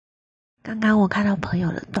刚刚我看到朋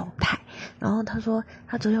友的动态，然后他说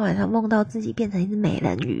他昨天晚上梦到自己变成一只美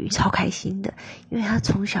人鱼，超开心的，因为他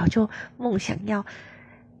从小就梦想要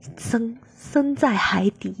生在海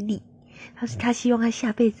底里，他希望他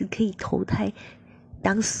下辈子可以投胎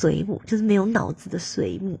当水母，就是没有脑子的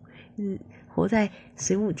水母，就是活在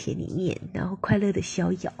水母田里面，然后快乐的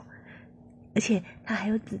逍遥。而且他还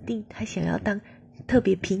有指定他想要当特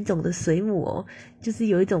别品种的水母哦，就是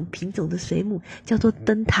有一种品种的水母叫做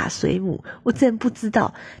灯塔水母，我之前不知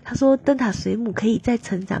道。他说灯塔水母可以在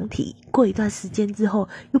成长体过一段时间之后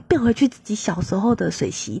又变回去自己小时候的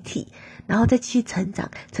水螅体，然后再继续成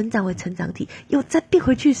长为成长体，又再变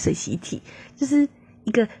回去水螅体，就是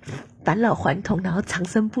一个返老还童然后长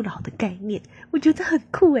生不老的概念。我觉得很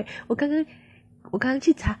酷耶，我刚刚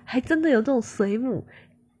去查，还真的有这种水母。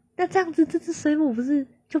那这样子这只水母不是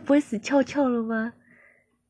就不会死翘翘了吗？